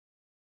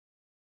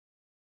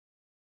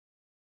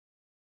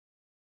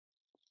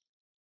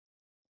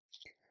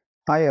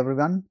Hi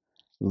everyone,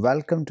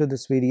 welcome to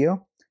this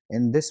video.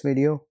 In this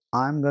video,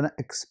 I'm going to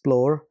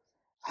explore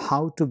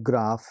how to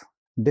graph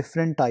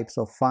different types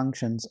of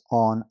functions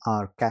on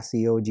our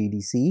Casio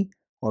GDC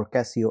or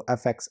Casio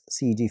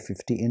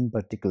fx-CG50 in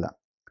particular.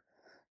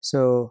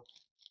 So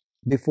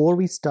before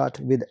we start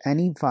with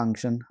any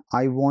function,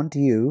 I want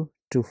you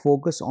to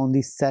focus on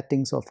the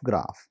settings of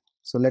graph.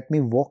 So let me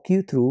walk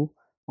you through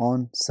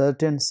on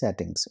certain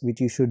settings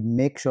which you should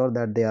make sure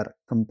that they are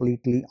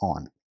completely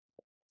on.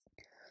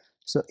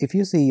 So if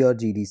you see your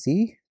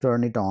GDC,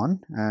 turn it on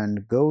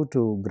and go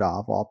to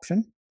graph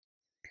option.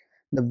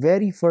 The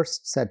very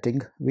first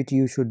setting which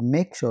you should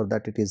make sure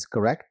that it is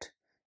correct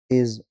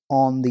is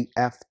on the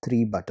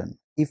F3 button.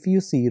 If you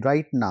see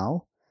right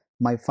now,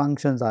 my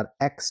functions are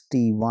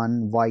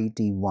xt1,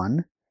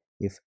 yt1.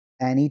 If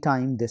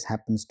anytime this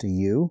happens to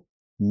you,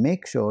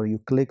 make sure you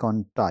click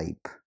on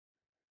type.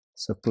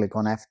 So click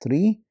on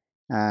F3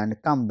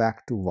 and come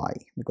back to y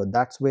because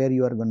that's where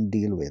you are going to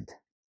deal with.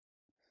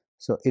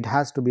 So it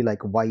has to be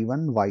like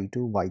y1, y2,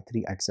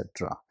 y3,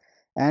 etc.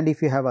 And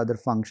if you have other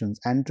functions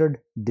entered,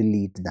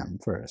 delete them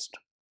first.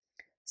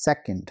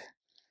 Second,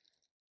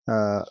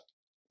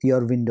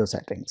 your window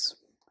settings.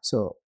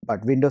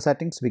 But window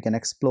settings we can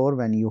explore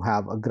when you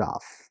have a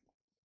graph.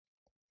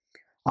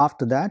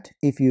 After that,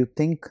 if you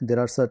think there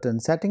are certain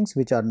settings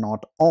which are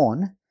not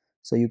on,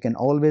 so you can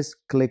always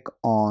click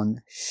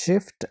on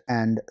Shift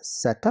and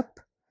Setup.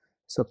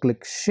 So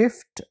click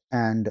Shift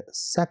and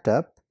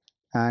Setup,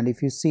 and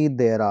if you see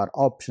there are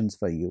options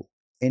for you.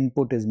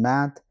 Input is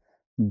math,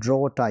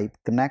 draw type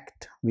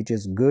connect, which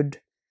is good,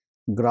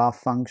 graph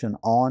function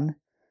on,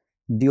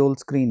 dual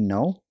screen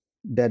no,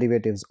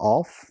 derivatives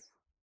off,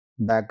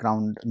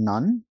 background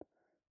none,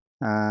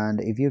 and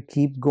if you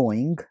keep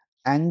going,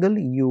 angle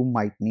you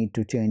might need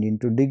to change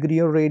into degree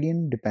or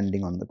radian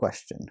depending on the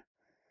question.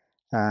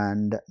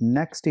 And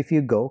next, if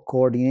you go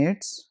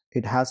coordinates,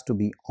 it has to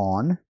be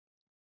on.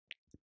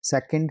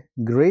 Second,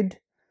 grid,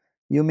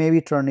 you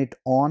maybe turn it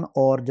on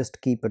or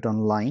just keep it on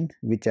line,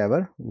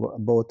 whichever,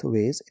 both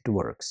ways it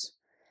works.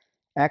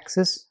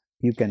 Axis,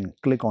 you can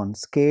click on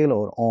scale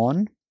or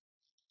on,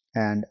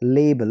 and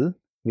label,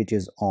 which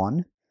is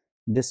on.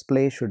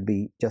 Display should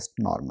be just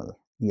normal.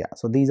 Yeah,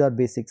 so these are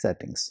basic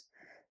settings.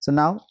 So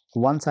now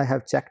once I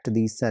have checked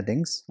these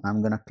settings,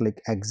 I'm gonna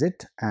click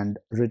exit and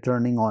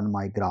returning on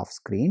my graph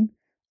screen,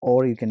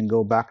 or you can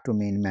go back to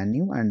main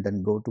menu and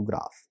then go to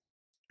graph.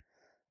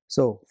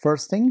 So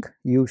first thing,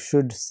 you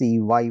should see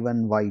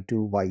y1,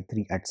 y2,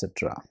 y3,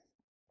 etc.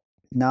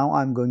 Now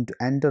I'm going to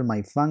enter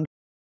my function.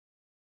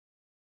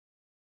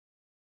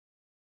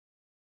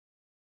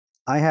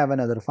 I have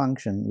another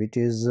function which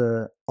is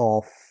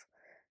of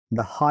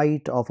the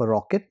height of a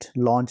rocket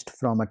launched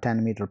from a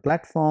 10-meter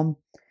platform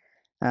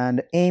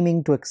and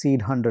aiming to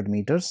exceed 100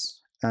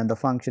 meters, and the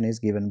function is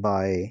given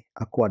by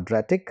a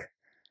quadratic.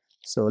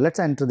 So let's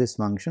enter this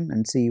function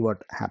and see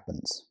what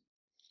happens.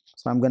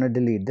 So I'm going to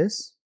delete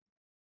this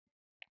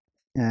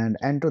and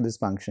enter this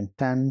function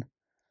 10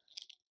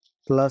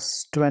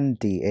 plus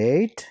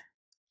 28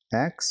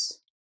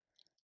 x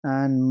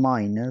and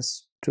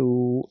minus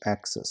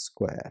 2x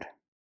square,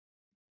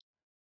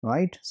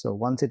 right? So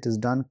once it is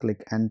done,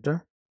 click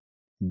enter,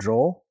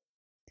 draw.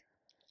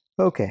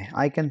 Okay,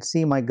 I can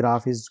see my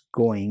graph is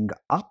going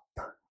up,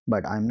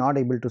 but I'm not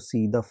able to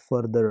see the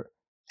further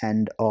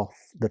end of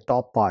the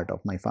top part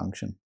of my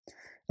function.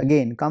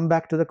 Again, come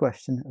back to the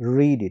question,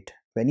 read it.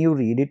 When you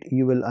read it,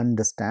 you will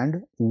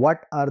understand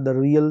what are the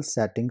real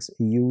settings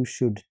you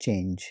should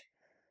change.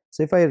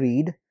 So if I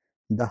read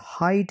the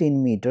height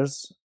in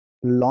meters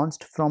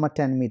launched from a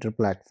 10-meter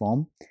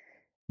platform,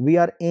 we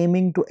are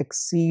aiming to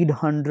exceed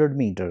 100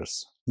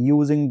 meters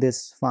using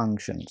this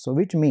function. So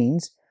which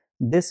means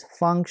this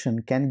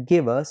function can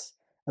give us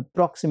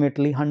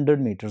approximately 100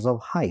 meters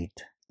of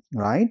height,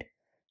 right?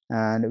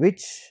 And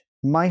which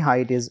my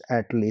height is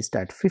at least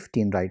at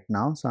 15 right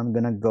now. So I'm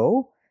gonna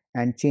go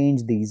and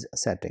change these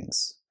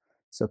settings.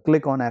 So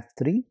click on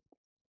F3.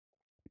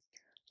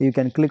 You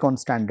can click on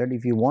standard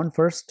if you want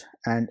first,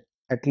 and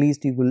at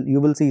least you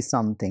will see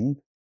something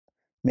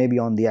maybe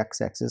on the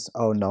x-axis.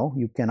 Oh no,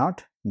 you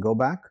cannot. Go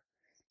back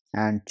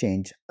and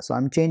change. So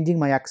I'm changing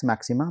my x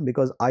maxima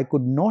because I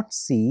could not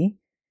see.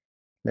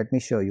 Let me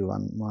show you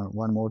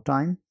one more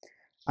time.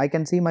 I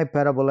can see my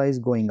parabola is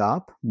going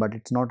up, but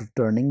it's not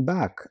turning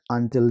back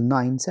until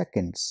 9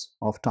 seconds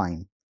of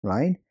time,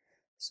 right?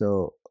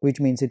 So which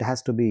means it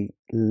has to be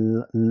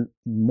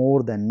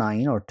more than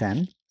 9 or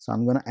 10. So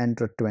I'm going to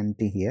enter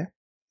 20 here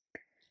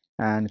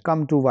and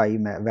come to y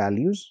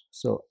values.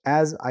 So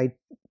as I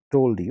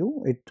told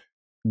you,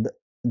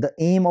 the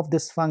aim of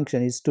this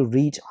function is to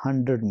reach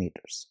 100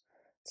 meters.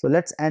 So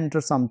let's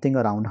enter something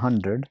around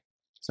 100.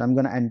 So I'm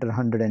going to enter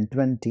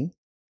 120,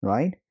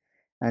 right?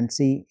 And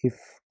see if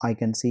I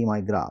can see my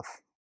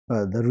graph,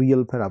 the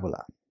real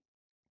parabola.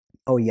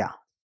 Oh yeah,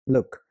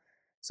 look.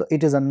 So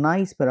it is a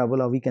nice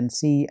parabola. We can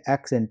see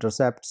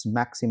x-intercepts,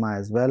 maxima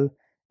as well,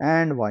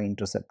 and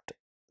y-intercept.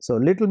 So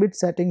little bit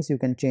settings you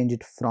can change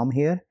it from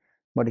here,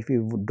 but if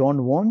you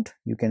don't want,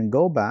 you can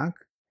go back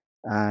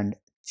and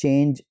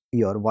change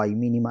your y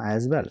minima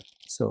as well.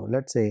 So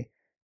let's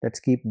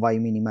keep y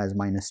minima as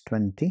minus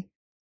 20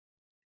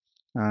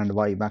 and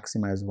y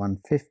maxima as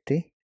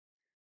 150,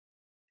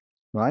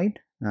 right?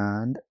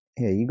 And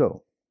here you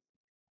go.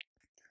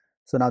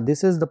 So now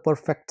this is the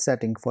perfect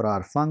setting for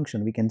our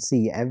function. We can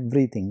see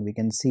everything. We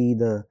can see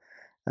the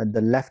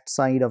left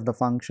side of the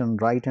function,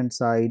 right hand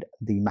side,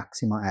 the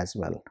maxima as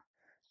well.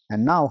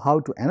 And now how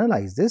to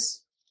analyze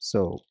this?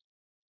 So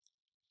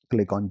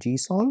click on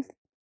gsolve,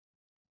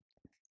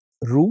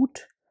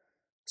 root.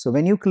 So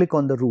when you click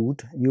on the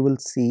root, you will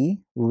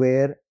see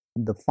where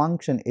the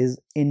function is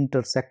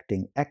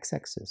intersecting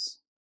x-axis.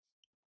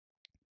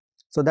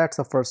 So that's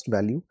the first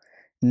value,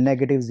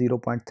 negative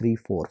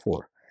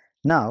 0.344.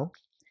 Now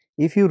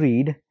if you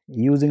read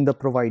using the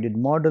provided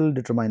model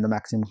determine the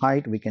maximum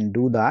height, we can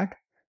do that.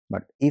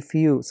 But if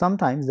you,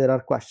 sometimes there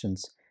are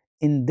questions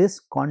in this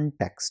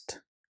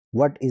context,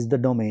 what is the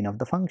domain of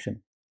the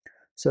function?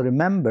 So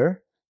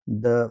remember,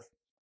 the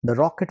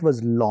rocket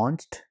was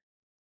launched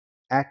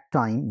at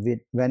time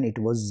when it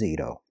was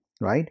 0,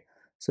 right?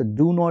 So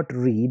do not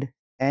read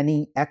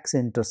any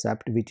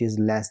x-intercept which is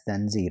less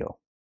than 0.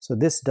 So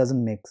this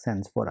doesn't make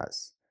sense for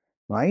us,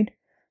 right?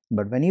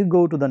 But when you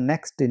go to the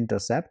next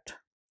intercept,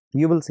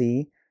 you will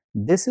see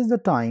this is the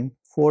time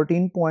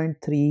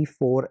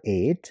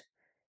 14.348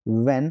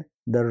 when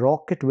the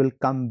rocket will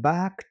come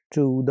back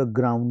to the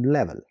ground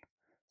level.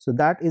 So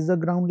that is the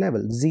ground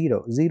level.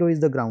 0 is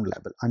the ground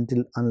level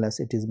unless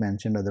it is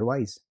mentioned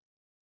otherwise,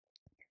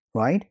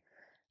 right?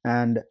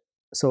 And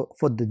so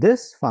for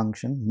this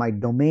function, my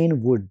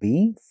domain would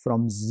be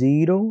from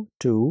 0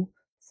 to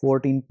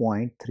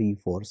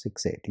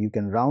 14.3468. You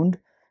can round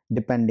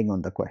depending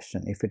on the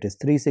question. If it is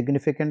 3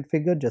 significant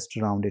figure, just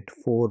round it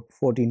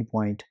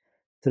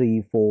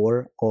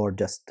 14.34 or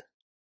just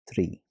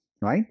 3,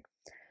 right?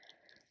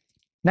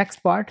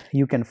 Next part,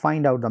 you can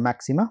find out the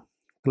maxima.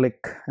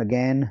 Click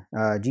again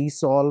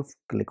gsolve,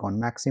 click on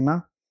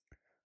maxima.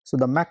 So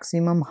the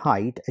maximum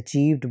height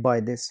achieved by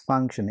this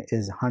function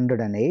is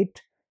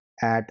 108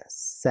 at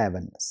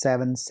 7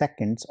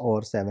 seconds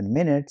or 7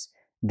 minutes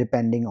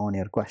depending on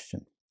your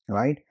question,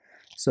 right?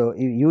 So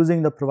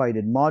using the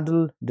provided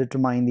model,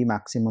 determine the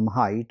maximum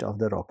height of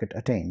the rocket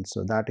attained.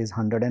 So that is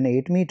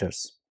 108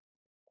 meters.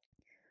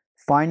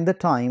 Find the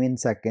time in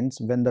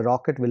seconds when the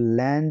rocket will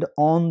land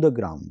on the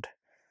ground.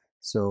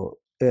 So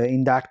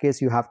in that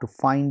case, you have to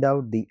find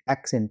out the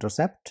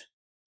x-intercept,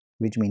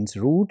 which means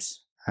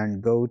roots,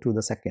 and go to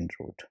the second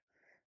root.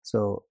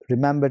 So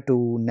remember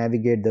to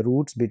navigate the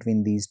routes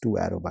between these two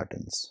arrow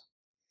buttons.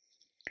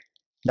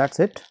 That's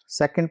it.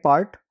 Third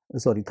part,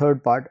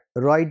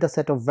 write the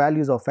set of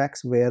values of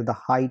x where the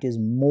height is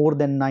more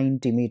than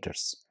 90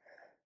 meters.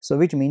 So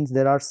which means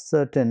there are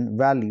certain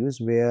values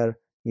where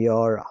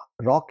your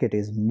rocket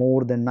is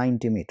more than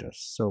 90 meters.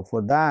 So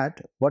for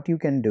that, what you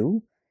can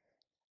do,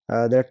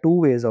 there are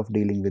two ways of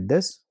dealing with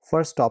this.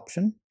 First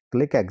option,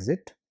 click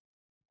exit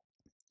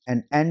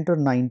and enter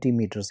 90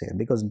 meters here,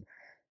 because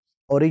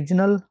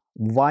original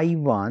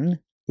y1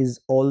 is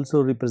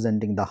also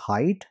representing the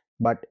height,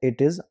 but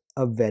it is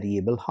a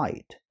variable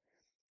height.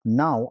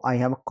 Now I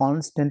have a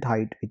constant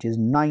height which is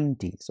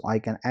 90, so I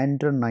can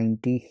enter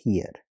 90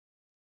 here.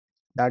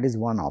 That is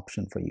one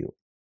option for you.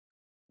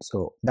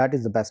 So that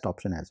is the best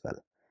option as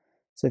well.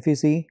 So if you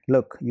see,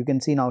 look, you can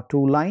see now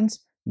two lines.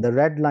 The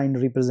red line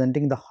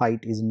representing the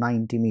height is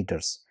 90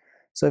 meters.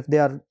 So if they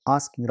are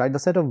asking, write the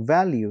set of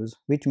values,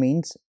 which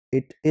means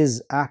it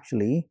is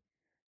actually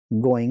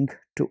going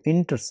to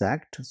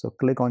intersect. So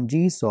click on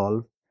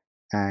gsolve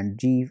and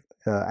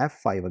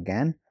F5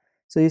 again.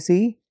 So you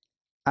see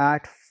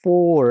at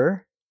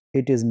 4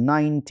 it is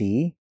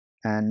 90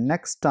 and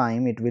next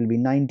time it will be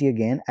 90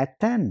 again at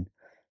 10.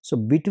 So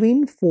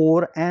between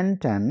 4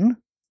 and 10,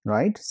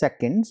 right,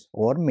 seconds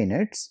or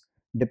minutes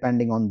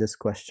depending on this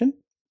question,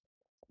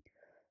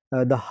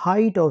 the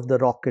height of the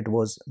rocket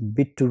was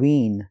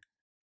between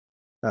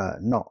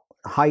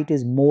height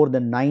is more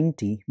than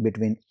 90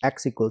 between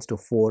x equals to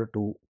 4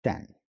 to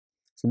 10.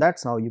 So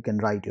that's how you can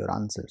write your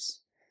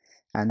answers,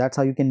 and that's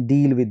how you can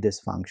deal with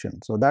this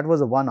function. So that was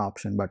a one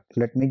option, but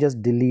let me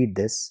just delete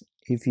this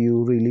if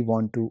you really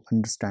want to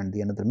understand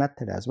the another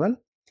method as well.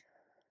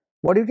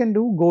 What you can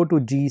do, go to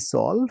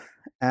gsolve,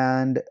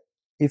 and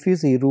if you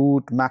see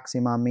root,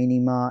 maxima,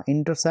 minima,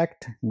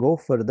 intersect, go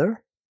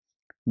further.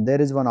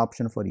 There is one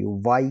option for you,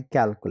 y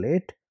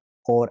calculate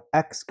or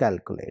x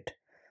calculate.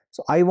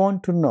 So I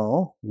want to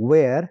know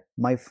where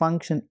my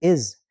function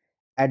is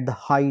at the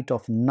height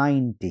of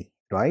 90,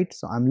 right?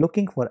 So I'm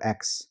looking for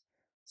x.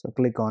 So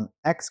click on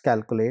x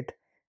calculate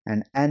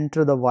and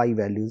enter the y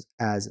values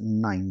as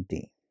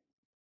 90.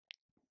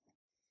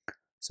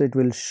 So it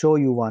will show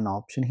you one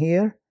option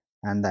here,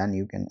 and then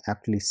you can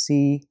actually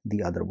see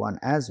the other one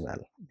as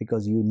well,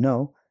 because you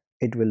know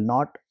it will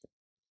not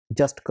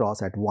just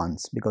cross at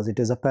once because it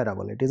is a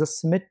parabola, it is a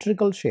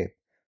symmetrical shape,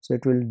 so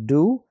it will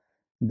do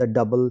the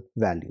double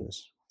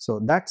values.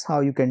 So that's how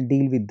you can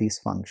deal with this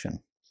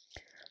function.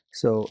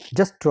 So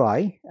just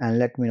try and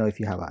let me know if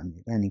you have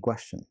any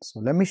questions. So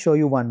let me show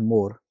you one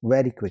more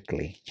very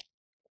quickly.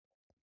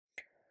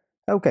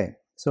 Okay,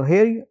 So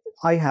here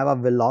I have a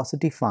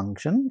velocity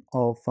function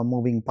of a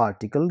moving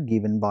particle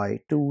given by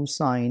 2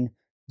 sine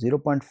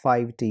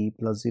 0.5t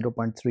plus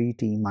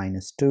 0.3t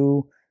minus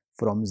 2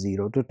 from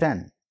 0 to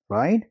 10,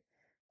 right?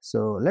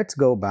 So let's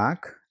go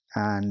back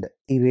and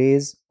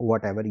erase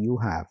whatever you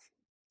have.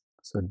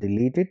 So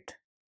delete it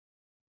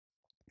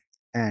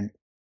and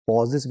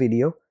pause this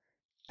video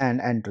and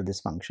enter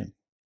this function.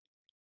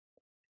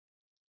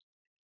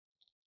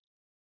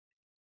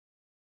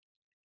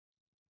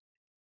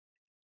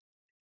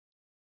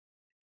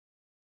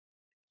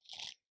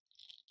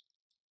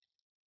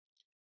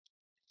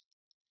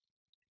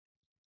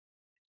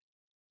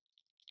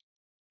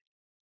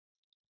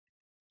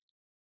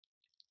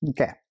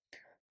 Okay,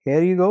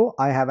 here you go.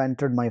 I have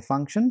entered my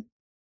function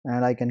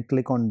and I can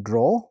click on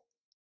draw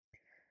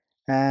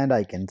and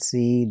I can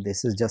see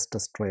this is just a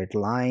straight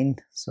line.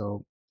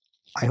 So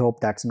I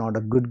hope that's not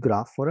a good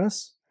graph for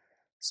us.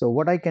 So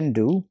what I can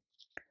do,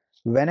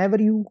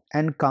 whenever you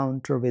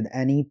encounter with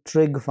any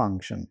trig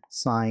function,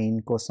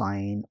 sine,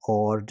 cosine,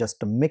 or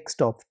just a mix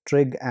of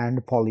trig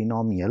and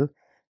polynomial,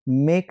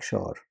 make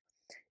sure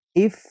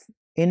if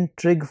in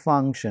trig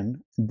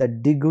function the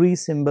degree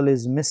symbol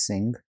is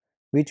missing,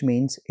 which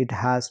means it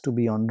has to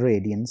be on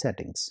radian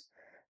settings.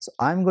 So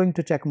I'm going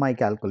to check my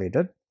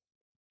calculator.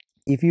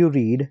 If you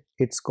read,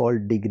 it's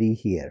called degree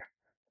here,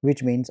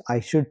 which means I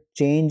should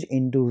change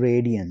into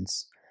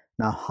radians.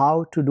 Now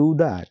how to do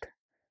that?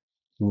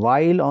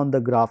 While on the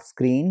graph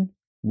screen,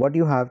 what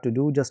you have to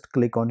do, just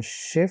click on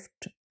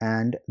shift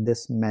and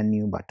this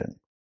menu button.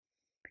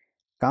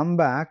 Come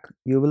back,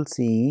 you will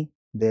see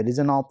there is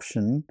an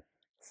option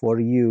for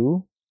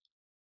you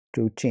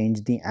to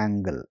change the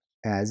angle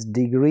as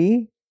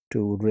degree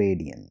to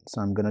radian.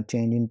 So I'm going to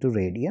change into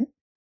radian,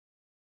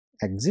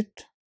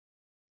 exit,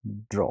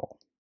 draw.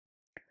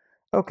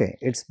 Okay,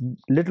 it's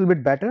little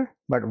bit better,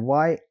 but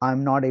why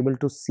I'm not able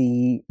to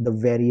see the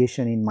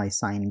variation in my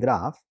sine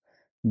graph?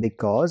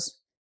 Because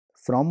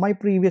from my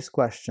previous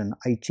question,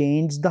 I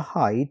changed the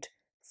height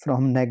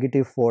from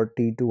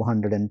 -40 to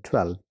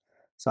 112.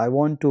 So I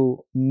want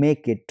to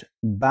make it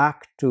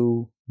back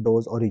to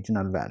those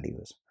original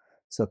values.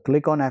 So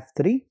click on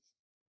F3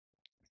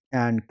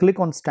 and click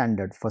on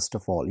standard. First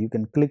of all, you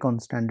can click on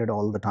standard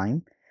all the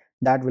time.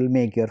 That will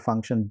make your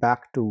function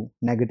back to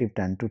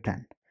 -10 to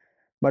 10.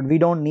 But we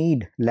don't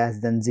need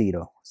less than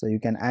 0. So you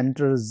can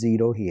enter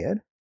 0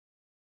 here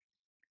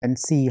and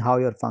see how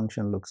your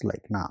function looks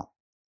like now.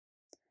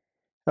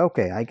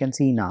 Okay, I can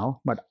see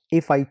now, but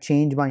if I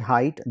change my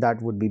height,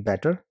 that would be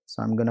better.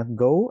 So I'm gonna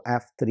go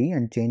F3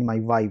 and change my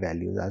y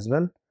values as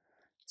well.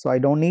 So I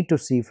don't need to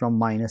see from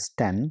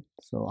 -10.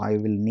 So I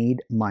will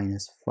need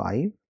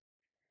 -5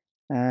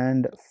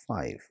 and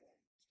 5.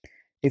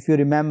 If you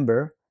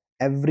remember,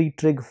 every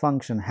trig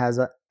function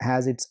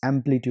has its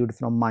amplitude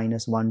from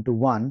 -1 to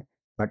 1,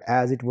 but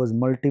as it was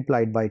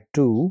multiplied by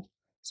 2,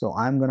 so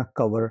I'm going to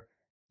cover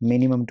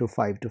minimum to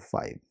 5 to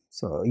 5.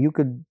 So you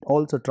could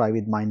also try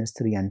with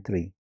 -3 and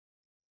 3.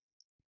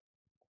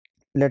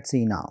 Let's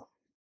see now.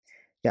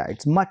 Yeah,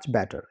 it's much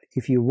better.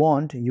 If you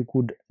want, you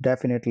could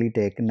definitely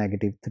take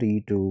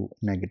 -3 to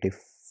negative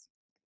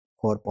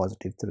or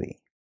 +3.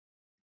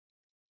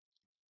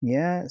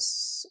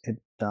 Yes,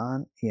 it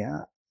done.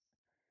 Yeah,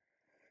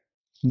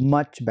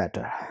 much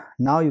better.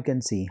 Now you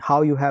can see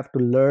how you have to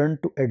learn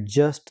to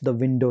adjust the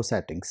window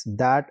settings.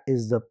 That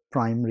is the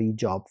primary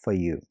job for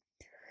you.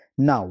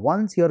 Now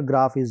once your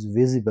graph is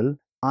visible,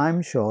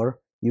 I'm sure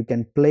you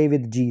can play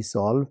with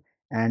gsolve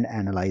and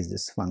analyze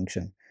this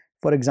function.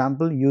 For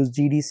example, use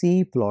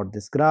GDC, plot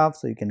this graph.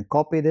 So you can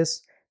copy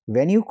this.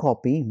 When you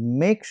copy,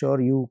 make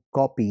sure you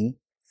copy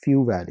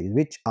few values,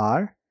 which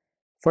are,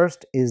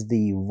 first is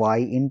the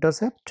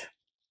y-intercept,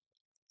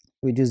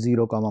 which is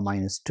 0 comma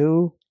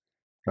 -2,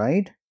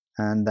 right?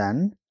 And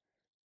then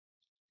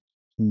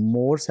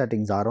more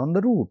settings are on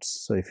the roots.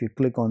 So if you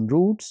click on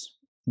roots,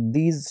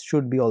 these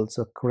should be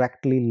also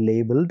correctly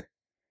labeled.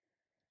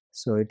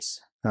 So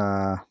it's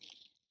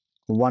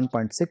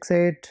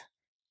 1.68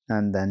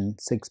 and then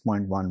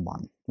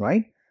 6.11,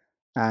 right?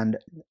 And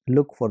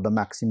look for the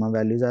maxima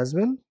values as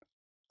well.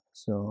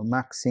 So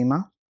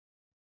maxima,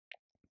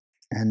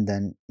 and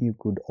then you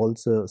could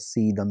also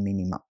see the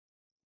minima.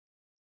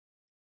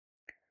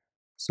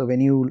 So when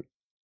you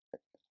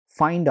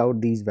find out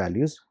these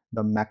values,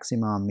 the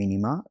maxima,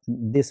 minima,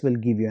 this will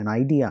give you an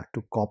idea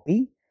to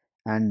copy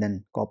and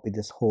then copy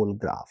this whole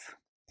graph.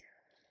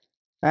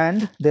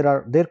 And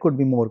there could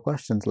be more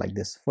questions like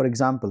this. For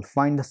example,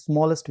 find the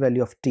smallest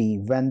value of t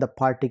when the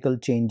particle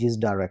changes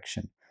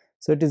direction.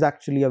 So it is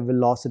actually a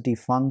velocity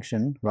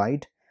function,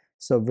 right?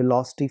 So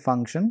velocity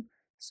function,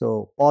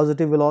 so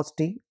positive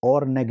velocity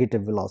or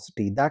negative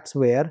velocity, that's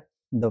where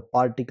the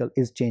particle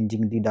is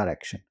changing the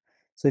direction.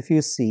 So if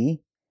you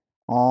see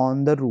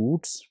on the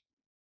roots,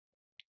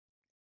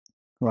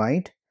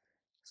 right,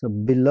 so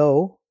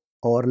below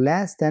or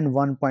less than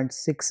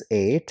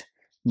 1.68,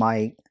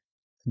 my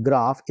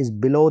graph is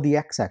below the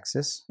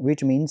x-axis,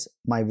 which means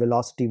my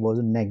velocity was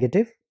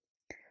negative,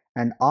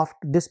 and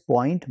after this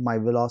point my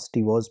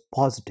velocity was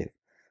positive.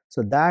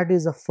 So that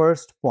is the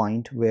first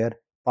point where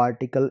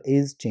particle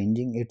is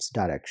changing its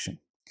direction.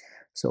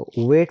 So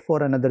wait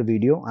for another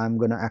video. I'm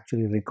going to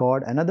actually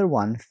record another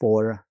one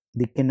for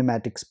the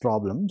kinematics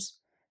problems,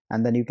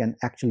 and then you can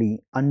actually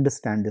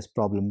understand this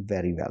problem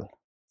very well.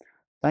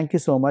 Thank you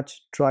so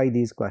much. Try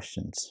these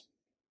questions.